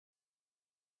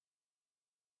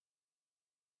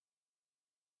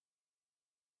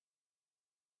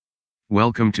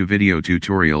Welcome to video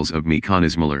tutorials of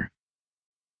Mechanismler.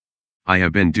 I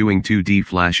have been doing 2D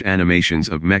flash animations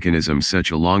of mechanisms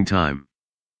such a long time.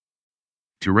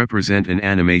 To represent an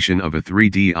animation of a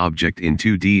 3D object in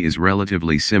 2D is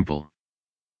relatively simple.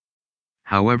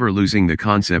 However, losing the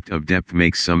concept of depth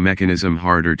makes some mechanism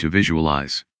harder to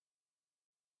visualize.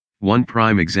 One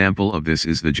prime example of this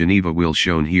is the Geneva wheel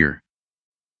shown here.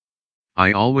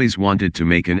 I always wanted to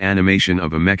make an animation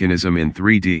of a mechanism in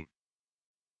 3D.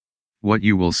 What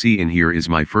you will see in here is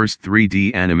my first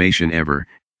 3D animation ever,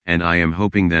 and I am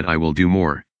hoping that I will do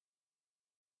more.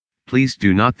 Please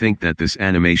do not think that this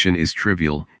animation is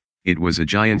trivial. It was a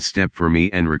giant step for me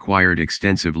and required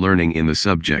extensive learning in the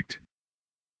subject.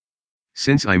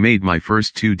 Since I made my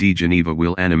first 2D Geneva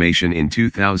wheel animation in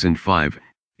 2005,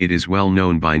 it is well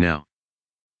known by now.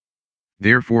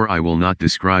 Therefore I will not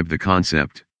describe the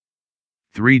concept.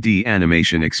 3D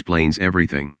animation explains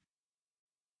everything.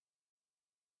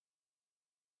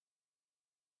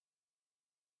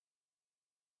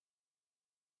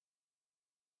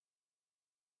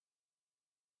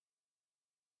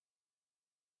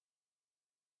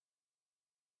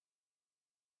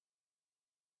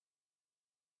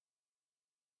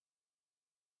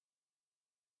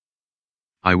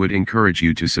 I would encourage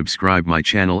you to subscribe my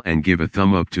channel and give a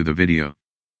thumb up to the video.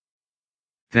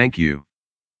 Thank you.